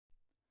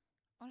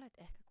Olet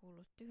ehkä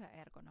kuullut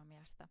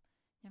työergonomiasta,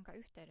 jonka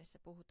yhteydessä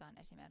puhutaan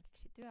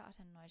esimerkiksi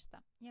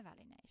työasennoista ja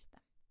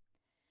välineistä.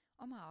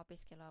 Omaa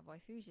opiskelua voi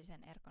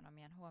fyysisen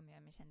ergonomian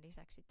huomioimisen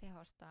lisäksi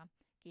tehostaa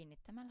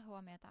kiinnittämällä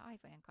huomiota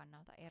aivojen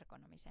kannalta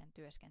ergonomiseen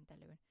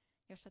työskentelyyn,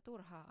 jossa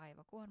turhaa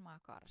aivokuormaa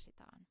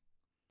karsitaan.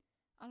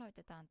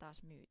 Aloitetaan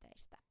taas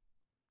myyteistä.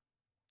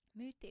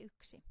 Myytti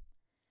 1.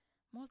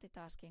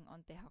 Multitasking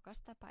on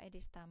tehokas tapa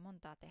edistää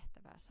montaa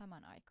tehtävää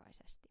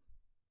samanaikaisesti.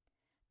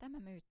 Tämä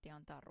myytti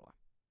on tarua.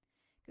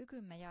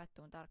 Kykymme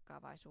jaettuun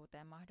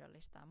tarkkaavaisuuteen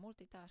mahdollistaa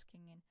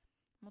multitaskingin,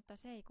 mutta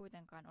se ei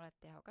kuitenkaan ole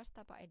tehokas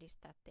tapa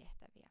edistää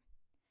tehtäviä.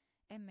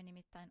 Emme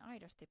nimittäin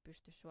aidosti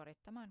pysty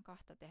suorittamaan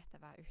 2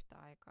 tehtävää yhtä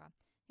aikaa,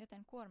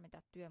 joten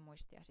kuormita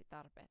työmuistiasi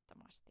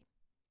tarpeettomasti.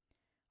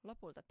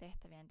 Lopulta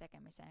tehtävien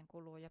tekemiseen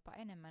kuluu jopa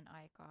enemmän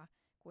aikaa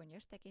kuin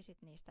jos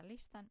tekisit niistä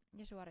listan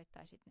ja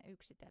suorittaisit ne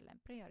yksitellen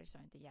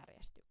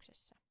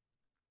priorisointijärjestyksessä.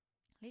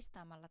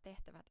 Listaamalla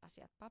tehtävät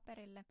asiat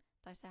paperille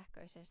tai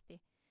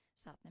sähköisesti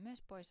saat ne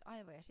myös pois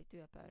aivojesi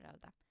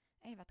työpöydältä,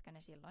 eivätkä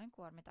ne silloin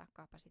kuormita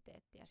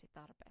kapasiteettiasi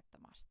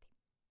tarpeettomasti.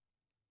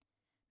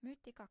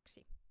 Myytti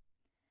 2.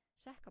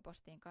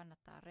 Sähköpostiin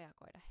kannattaa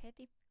reagoida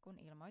heti, kun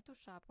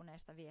ilmoitus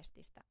saapuneesta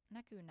viestistä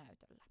näkyy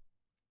näytöllä.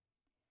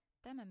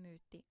 Tämä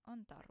myytti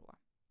on tarua.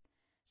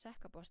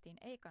 Sähköpostiin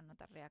ei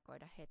kannata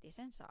reagoida heti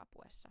sen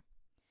saapuessa.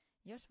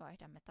 Jos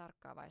vaihdamme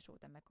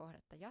tarkkaavaisuutemme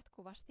kohdetta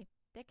jatkuvasti,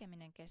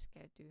 tekeminen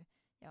keskeytyy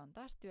ja on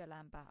taas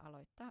työlämpää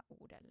aloittaa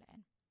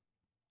uudelleen.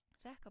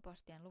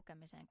 Sähköpostien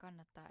lukemiseen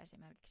kannattaa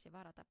esimerkiksi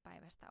varata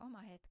päivästä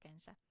oma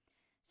hetkensä,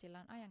 sillä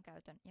on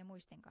ajankäytön ja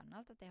muistin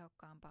kannalta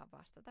tehokkaampaa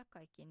vastata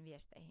kaikkiin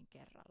viesteihin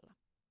kerralla.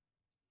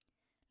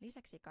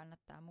 Lisäksi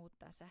kannattaa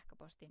muuttaa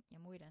sähköpostin ja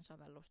muiden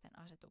sovellusten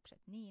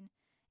asetukset niin,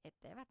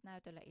 etteivät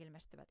näytölle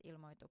ilmestyvät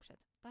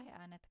ilmoitukset tai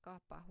äänet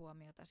kaappaa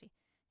huomiotasi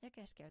ja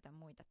keskeytä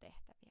muita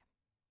tehtäviä.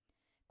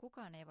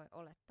 Kukaan ei voi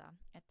olettaa,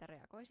 että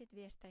reagoisit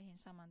viesteihin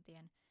saman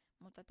tien,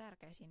 mutta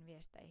tärkeisiin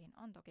viesteihin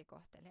on toki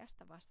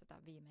kohteliasta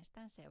vastata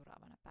viimeistään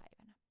seuraavana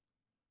päivänä.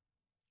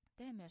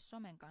 Tee myös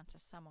somen kanssa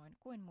samoin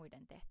kuin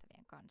muiden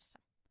tehtävien kanssa.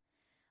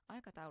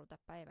 Aikatauluta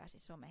päivääsi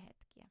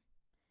somehetkiä.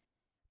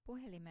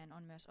 Puhelimeen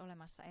on myös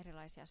olemassa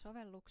erilaisia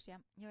sovelluksia,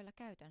 joilla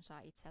käytön saa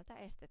itseltä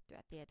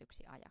estettyä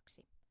tietyksi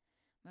ajaksi.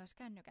 Myös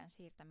kännykän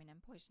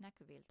siirtäminen pois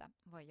näkyviltä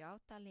voi jo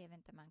auttaa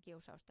lieventämään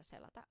kiusausta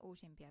selata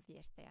uusimpia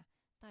viestejä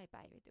tai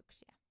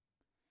päivityksiä.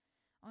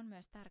 On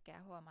myös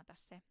tärkeää huomata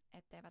se,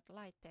 etteivät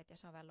laitteet ja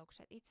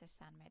sovellukset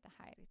itsessään meitä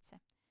häiritse.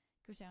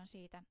 Kyse on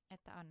siitä,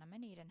 että annamme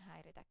niiden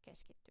häiritä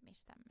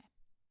keskittymistämme.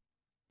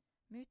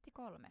 Myytti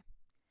 3.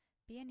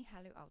 Pieni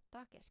häly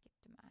auttaa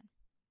keskittymään.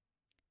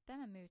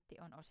 Tämä myytti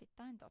on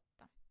osittain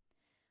totta.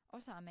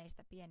 Osa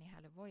meistä pieni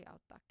häly voi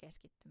auttaa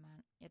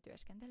keskittymään ja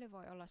työskentely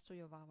voi olla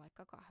sujuvaa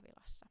vaikka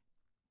kahvilassa.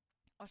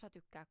 Osa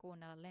tykkää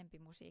kuunnella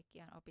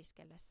lempimusiikkiaan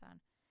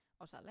opiskellessaan,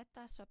 osalle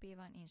taas sopii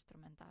vain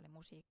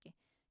instrumentaalimusiikki,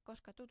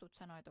 koska tutut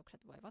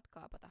sanoitukset voivat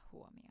kaapata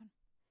huomion.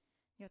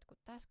 Jotkut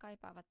taas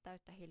kaipaavat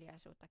täyttä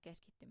hiljaisuutta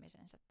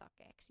keskittymisensä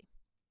takeeksi.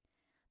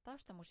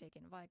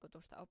 Taustamusiikin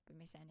vaikutusta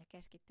oppimiseen ja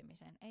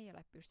keskittymiseen ei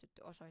ole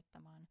pystytty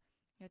osoittamaan,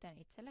 joten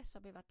itselle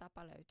sopiva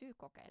tapa löytyy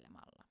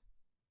kokeilemalla.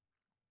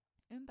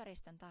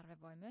 Ympäristön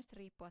tarve voi myös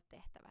riippua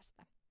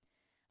tehtävästä.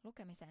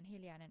 Lukemisen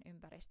hiljainen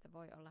ympäristö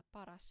voi olla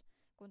paras,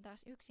 kun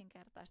taas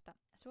yksinkertaista,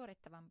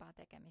 suorittavampaa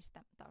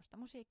tekemistä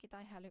taustamusiikki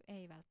tai häly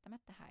ei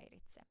välttämättä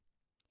häiritse.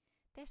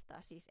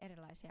 Testaa siis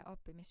erilaisia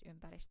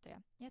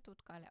oppimisympäristöjä ja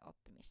tutkaile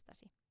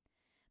oppimistasi.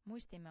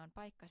 Muistimme on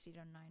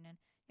paikkasidonnainen,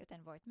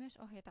 joten voit myös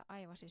ohjata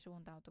aivosi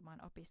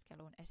suuntautumaan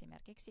opiskeluun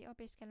esimerkiksi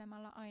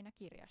opiskelemalla aina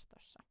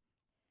kirjastossa.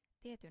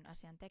 Tietyn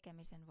asian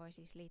tekemisen voi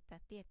siis liittää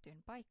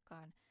tiettyyn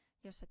paikkaan,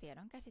 jossa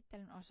tiedon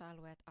käsittelyn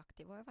osa-alueet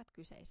aktivoivat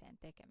kyseiseen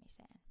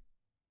tekemiseen.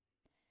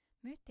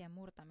 Myyttien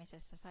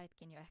murtamisessa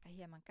saitkin jo ehkä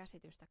hieman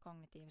käsitystä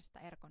kognitiivisesta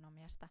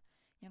ergonomiasta,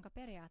 jonka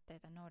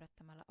periaatteita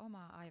noudattamalla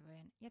omaa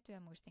aivojen ja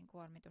työmuistin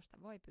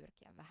kuormitusta voi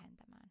pyrkiä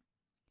vähentämään.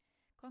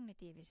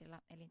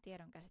 Kognitiivisilla eli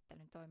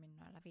tiedonkäsittelyn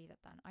toiminnoilla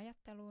viitataan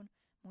ajatteluun,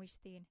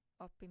 muistiin,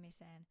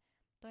 oppimiseen,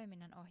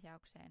 toiminnan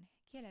ohjaukseen,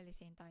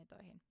 kielellisiin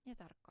taitoihin ja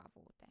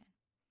tarkkaavuuteen.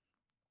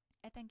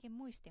 Etenkin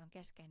muisti on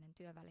keskeinen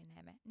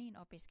työvälineemme niin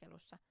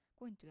opiskelussa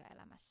kuin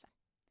työelämässä.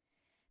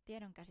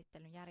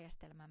 Tiedonkäsittelyn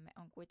järjestelmämme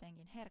on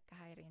kuitenkin herkkä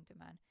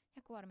häiriintymään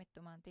ja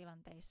kuormittumaan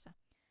tilanteissa,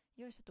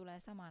 joissa tulee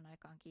samaan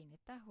aikaan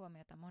kiinnittää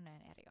huomiota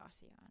moneen eri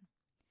asiaan.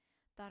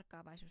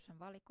 Tarkkaavaisuus on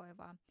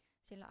valikoivaa,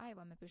 sillä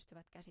aivomme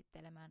pystyvät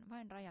käsittelemään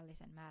vain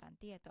rajallisen määrän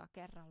tietoa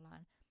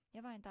kerrallaan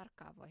ja vain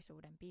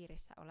tarkkaavaisuuden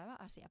piirissä oleva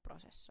asia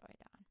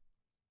prosessoidaan.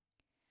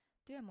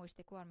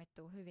 Työmuisti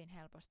kuormittuu hyvin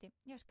helposti,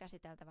 jos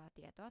käsiteltävää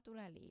tietoa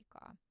tulee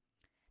liikaa.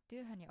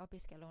 Työhön ja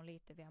opiskeluun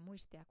liittyviä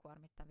muistia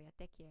kuormittavia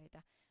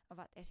tekijöitä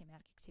ovat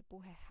esimerkiksi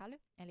puhehäly,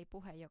 eli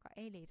puhe, joka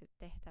ei liity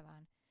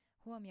tehtävään,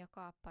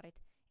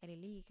 huomiokaapparit,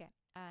 eli liike,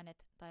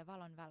 äänet tai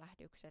valon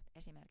välähdykset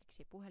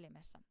esimerkiksi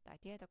puhelimessa tai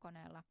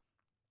tietokoneella,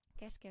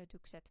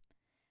 keskeytykset,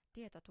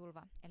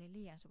 tietotulva, eli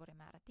liian suuri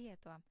määrä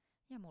tietoa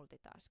ja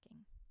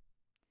multitasking.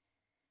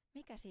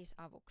 Mikä siis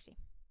avuksi?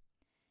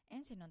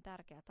 Ensin on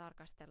tärkeää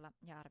tarkastella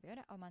ja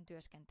arvioida oman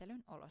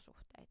työskentelyn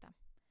olosuhteita.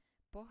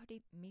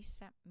 Pohdi,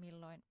 missä,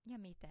 milloin ja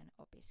miten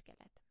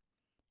opiskelet.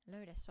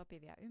 Löydä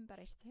sopivia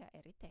ympäristöjä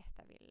eri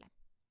tehtäville.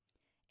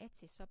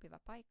 Etsi sopiva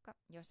paikka,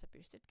 jossa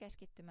pystyt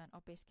keskittymään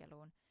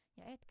opiskeluun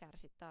ja et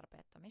kärsi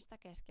tarpeettomista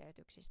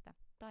keskeytyksistä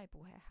tai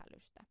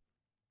puhehälystä.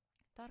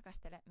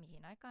 Tarkastele,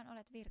 mihin aikaan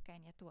olet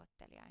virkein ja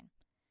tuotteliain.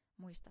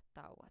 Muista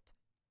tauot.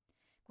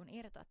 Kun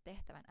irtoat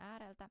tehtävän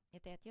ääreltä ja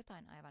teet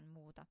jotain aivan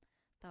muuta,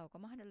 tauko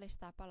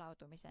mahdollistaa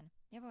palautumisen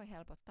ja voi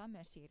helpottaa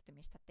myös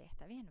siirtymistä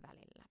tehtävien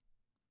välillä.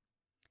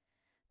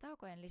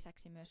 Taukojen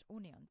lisäksi myös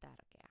uni on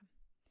tärkeää.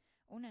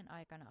 Unen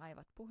aikana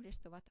aivot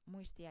puhdistuvat,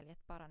 muistijäljet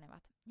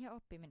paranevat ja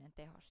oppiminen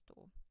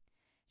tehostuu.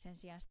 Sen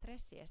sijaan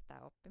stressi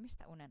estää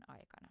oppimista unen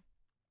aikana.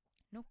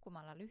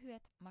 Nukkumalla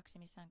lyhyet,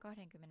 maksimissaan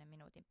 20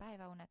 minuutin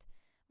päiväunet,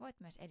 voit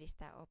myös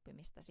edistää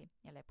oppimistasi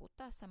ja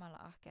leputtaa samalla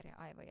ahkeria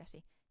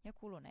aivojasi ja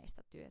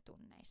kuluneista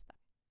työtunneista.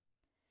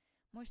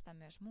 Muista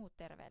myös muut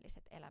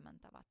terveelliset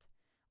elämäntavat.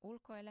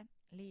 Ulkoile,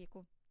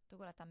 liiku,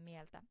 tuuleta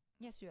mieltä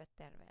ja syö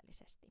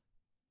terveellisesti.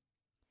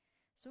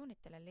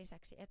 Suunnittele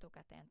lisäksi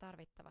etukäteen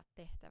tarvittavat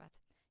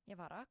tehtävät ja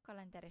varaa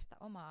kalenterista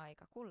oma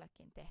aika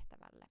kullekin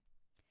tehtävälle.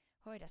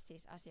 Hoida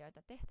siis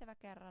asioita tehtävä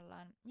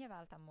kerrallaan ja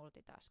vältä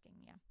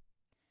multitaskingia.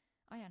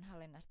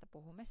 Ajanhallinnasta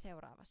puhumme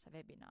seuraavassa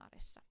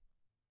webinaarissa.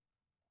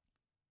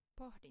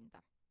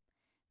 Pohdinta.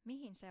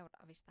 Mihin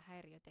seuraavista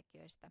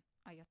häiriötekijöistä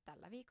aiot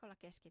tällä viikolla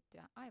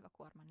keskittyä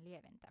aivokuorman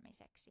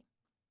lieventämiseksi?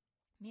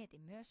 Mieti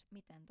myös,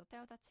 miten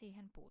toteutat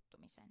siihen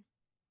puuttumisen.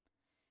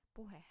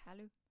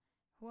 Puhehäly,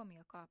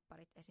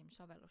 huomiokaapparit esim.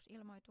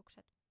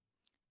 Sovellusilmoitukset,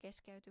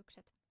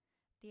 keskeytykset,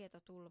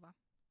 tietotulva,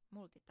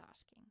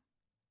 multitasking.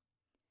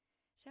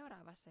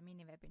 Seuraavassa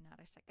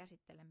minivebinaarissa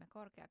käsittelemme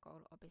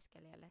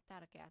korkeakouluopiskelijalle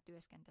tärkeää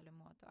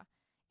työskentelymuotoa,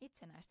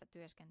 itsenäistä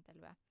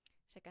työskentelyä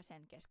sekä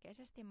sen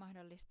keskeisesti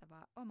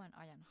mahdollistavaa oman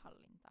ajan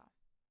hallintaa.